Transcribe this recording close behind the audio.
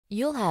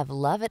You'll have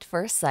love at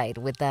first sight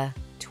with the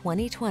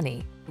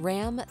 2020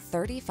 Ram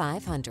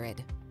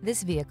 3500.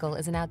 This vehicle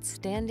is an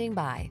outstanding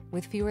buy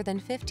with fewer than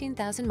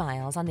 15,000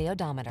 miles on the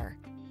odometer.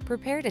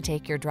 Prepare to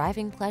take your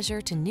driving pleasure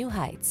to new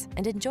heights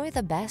and enjoy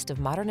the best of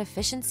modern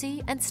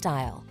efficiency and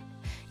style.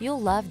 You'll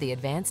love the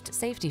advanced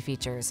safety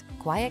features,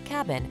 quiet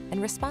cabin,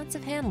 and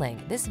responsive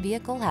handling this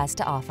vehicle has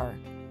to offer.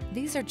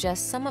 These are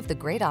just some of the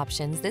great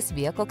options this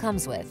vehicle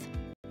comes with: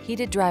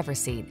 heated driver's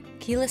seat,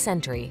 keyless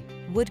entry,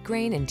 wood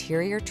grain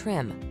interior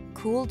trim,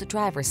 cooled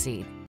driver's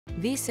seat,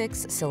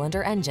 V6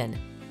 cylinder engine,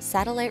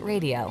 satellite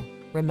radio,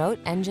 remote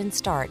engine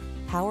start,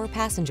 power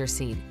passenger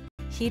seat,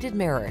 heated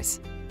mirrors,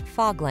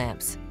 fog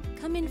lamps.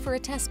 Come in for a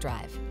test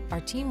drive.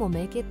 Our team will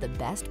make it the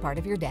best part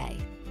of your day.